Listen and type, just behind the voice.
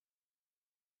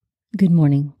Good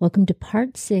morning. Welcome to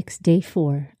part 6, day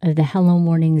 4 of the Hello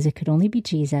Mornings It Could Only Be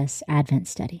Jesus Advent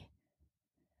Study.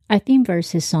 Our theme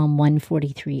verse is Psalm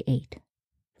 143:8.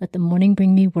 Let the morning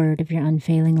bring me word of your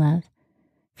unfailing love,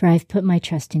 for I have put my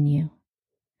trust in you.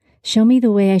 Show me the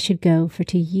way I should go, for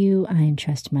to you I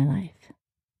entrust my life.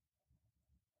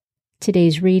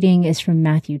 Today's reading is from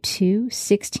Matthew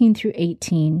 2:16 through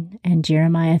 18 and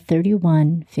Jeremiah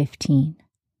 31:15.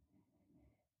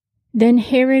 Then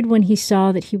Herod, when he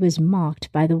saw that he was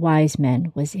mocked by the wise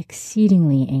men, was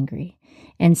exceedingly angry,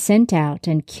 and sent out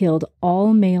and killed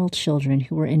all male children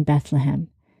who were in Bethlehem,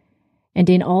 and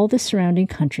in all the surrounding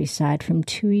countryside from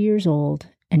 2 years old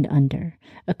and under,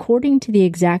 according to the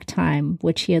exact time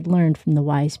which he had learned from the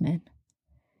wise men.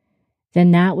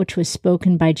 Then that which was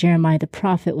spoken by Jeremiah the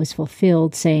prophet was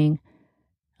fulfilled, saying,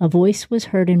 A voice was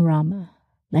heard in Ramah,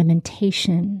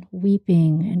 lamentation,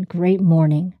 weeping, and great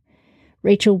mourning,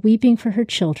 Rachel weeping for her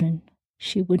children.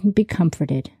 She wouldn't be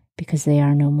comforted because they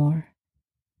are no more.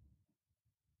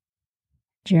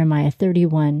 Jeremiah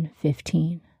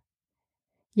 31:15.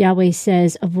 Yahweh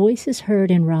says, A voice is heard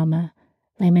in Ramah,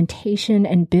 lamentation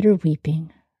and bitter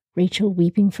weeping, Rachel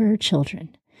weeping for her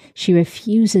children. She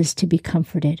refuses to be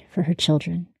comforted for her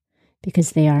children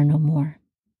because they are no more.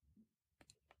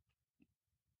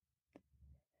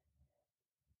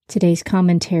 Today's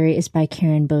commentary is by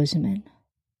Karen Bozeman.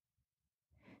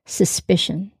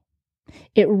 Suspicion.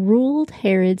 It ruled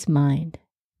Herod's mind.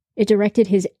 It directed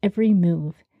his every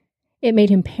move. It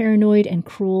made him paranoid and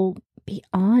cruel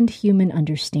beyond human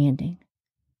understanding.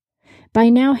 By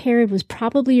now, Herod was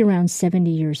probably around 70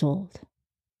 years old.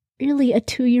 Really, a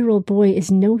 2-year-old boy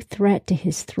is no threat to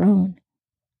his throne.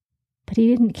 But he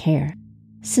didn't care.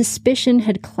 Suspicion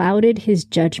had clouded his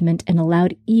judgment and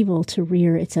allowed evil to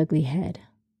rear its ugly head.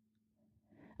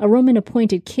 A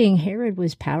Roman-appointed king, Herod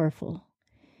was powerful.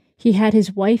 He had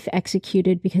his wife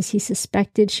executed because he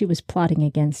suspected she was plotting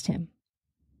against him.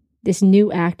 This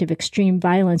new act of extreme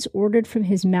violence ordered from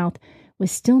his mouth was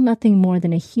still nothing more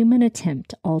than a human attempt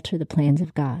to alter the plans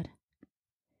of God.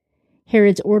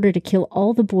 Herod's order to kill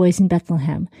all the boys in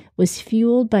Bethlehem was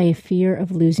fueled by a fear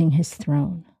of losing his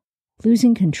throne,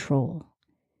 losing control.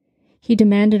 He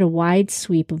demanded a wide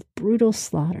sweep of brutal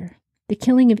slaughter, the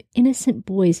killing of innocent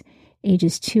boys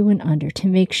ages 2 and under, to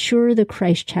make sure the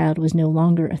Christ child was no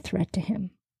longer a threat to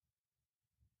him.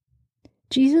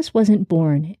 Jesus wasn't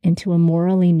born into a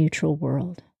morally neutral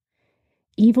world.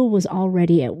 Evil was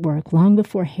already at work long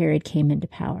before Herod came into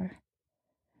power.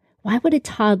 Why would a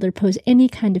toddler pose any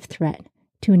kind of threat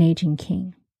to an aging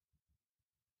king?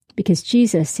 Because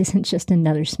Jesus isn't just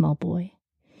another small boy.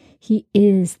 He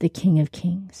is the King of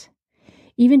Kings.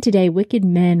 Even today, wicked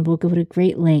men will go to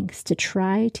great lengths to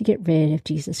try to get rid of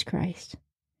Jesus Christ.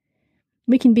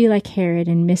 We can be like Herod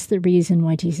and miss the reason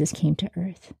why Jesus came to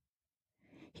earth.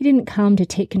 He didn't come to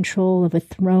take control of a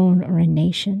throne or a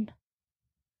nation.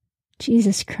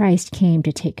 Jesus Christ came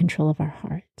to take control of our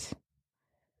hearts.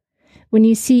 When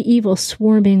you see evil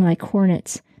swarming like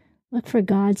hornets, look for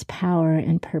God's power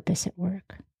and purpose at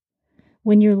work.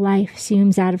 When your life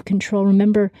seems out of control,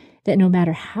 remember that no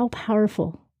matter how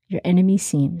powerful your enemy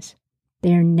seems,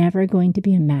 they are never going to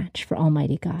be a match for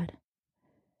Almighty God.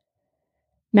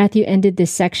 Matthew ended this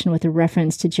section with a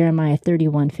reference to Jeremiah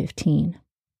 31:15.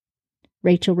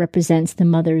 Rachel represents the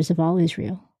mothers of all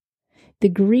Israel. The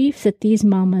grief that these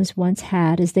mamas once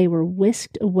had as they were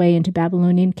whisked away into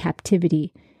Babylonian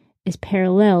captivity is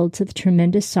paralleled to the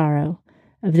tremendous sorrow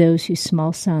of those whose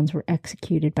small sons were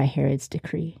executed by Herod's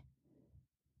decree.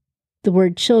 The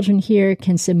word children here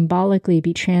can symbolically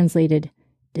be translated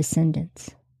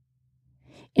descendants.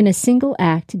 In a single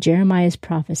act, Jeremiah's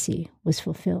prophecy was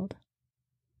fulfilled.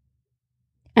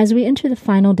 As we enter the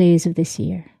final days of this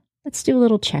year, let's do a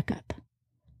little checkup.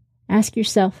 Ask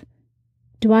yourself,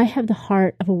 do I have the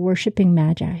heart of a worshiping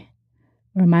magi,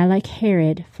 or am I like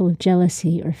Herod, full of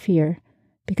jealousy or fear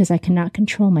because I cannot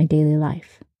control my daily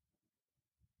life?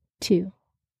 2.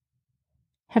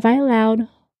 Have I allowed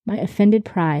my offended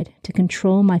pride to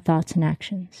control my thoughts and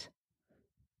actions?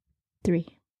 3.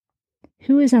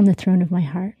 Who is on the throne of my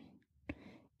heart?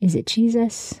 Is it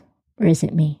Jesus or is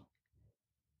it me?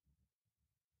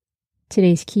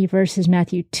 Today's key verse is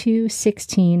Matthew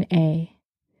 2:16a.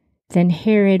 Then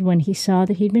Herod, when he saw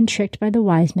that he'd been tricked by the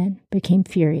wise men, became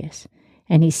furious,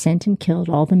 and he sent and killed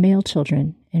all the male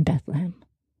children in Bethlehem.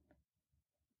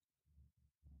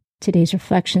 Today's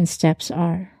reflection steps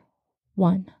are: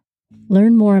 1.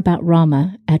 Learn more about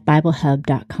Ramah at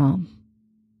BibleHub.com.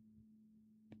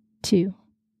 2.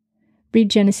 Read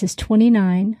Genesis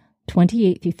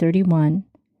 29:28 through 31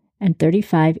 and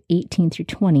 35:18 through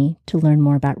 20 to learn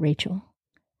more about Rachel.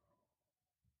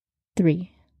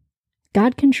 3.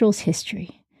 God controls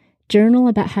history. Journal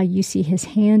about how you see his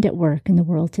hand at work in the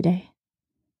world today.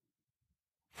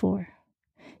 4.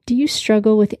 Do you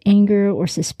struggle with anger or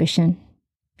suspicion?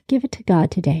 Give it to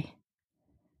God today.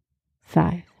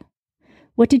 5.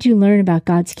 What did you learn about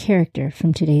God's character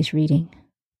from today's reading?